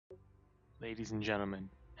Ladies and gentlemen,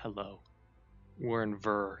 hello. We're in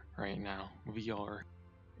right now. VR.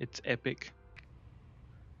 It's epic.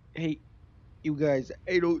 Hey, you guys,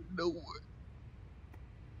 I don't know.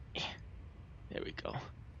 There we go.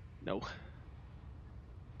 No.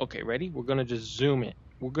 Okay, ready? We're gonna just zoom it.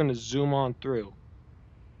 We're gonna zoom on through.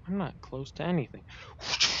 I'm not close to anything.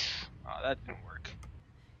 Oh, that didn't work.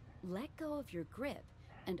 Let go of your grip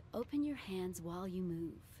and open your hands while you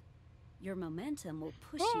move. Your momentum will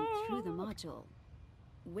push you through the module.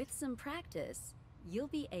 With some practice, you'll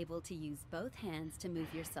be able to use both hands to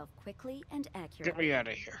move yourself quickly and accurately. Get me out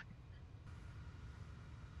of here.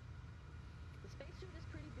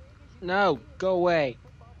 No, go away.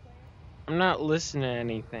 I'm not listening to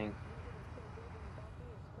anything.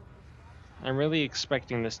 I'm really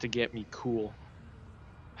expecting this to get me cool.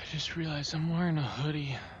 I just realized I'm wearing a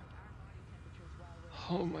hoodie.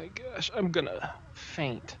 Oh my gosh, I'm gonna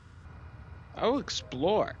faint. I'll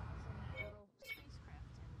explore.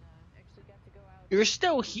 You're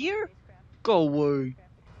still here? Go away.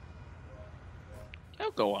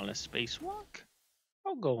 I'll go on a spacewalk.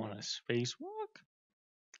 I'll go on a spacewalk.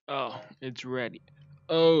 Oh, it's ready.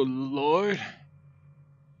 Oh Lord.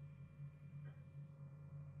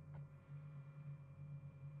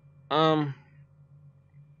 Am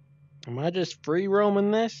I just free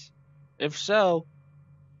roaming this? If so,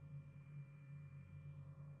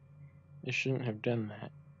 I shouldn't have done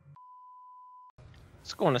that.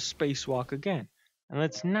 Let's go on a spacewalk again, and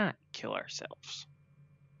let's not kill ourselves.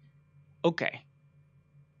 Okay.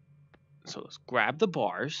 So let's grab the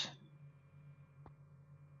bars.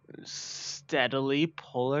 Steadily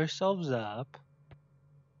pull ourselves up.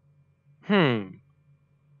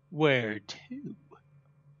 Where to?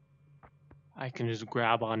 I can just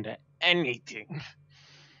grab onto anything.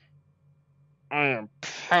 I am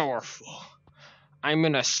powerful. I'm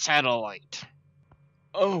in a satellite.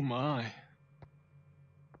 Oh my.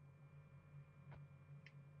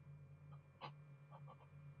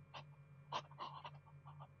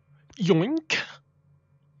 Yoink.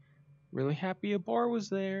 Really happy a bar was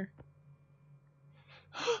there.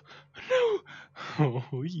 No. Oh,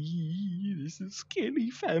 this is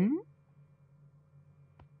scary, fam.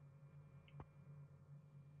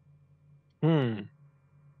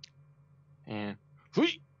 And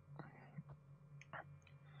whee.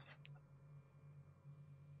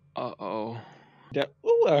 Uh-oh.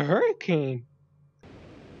 Ooh, a hurricane.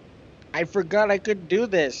 I forgot I could do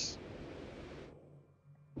this.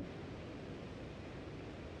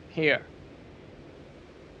 Here.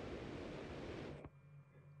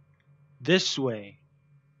 This way.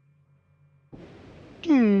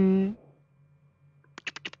 Ooh,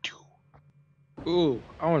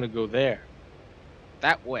 I want to go there.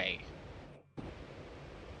 That way.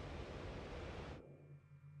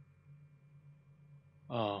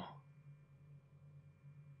 Oh.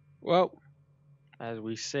 Well, as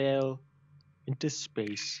we sail into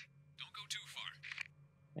space. Don't go too far.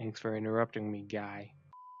 Thanks for interrupting me, guy.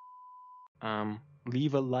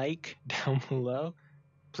 Leave a like down below.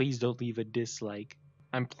 Please don't leave a dislike.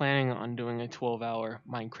 I'm planning on doing a 12-hour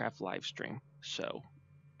Minecraft live stream, so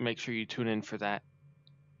make sure you tune in for that.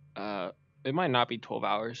 It might not be 12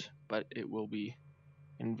 hours, but it will be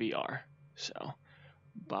in VR. So,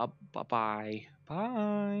 bye.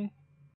 Bye.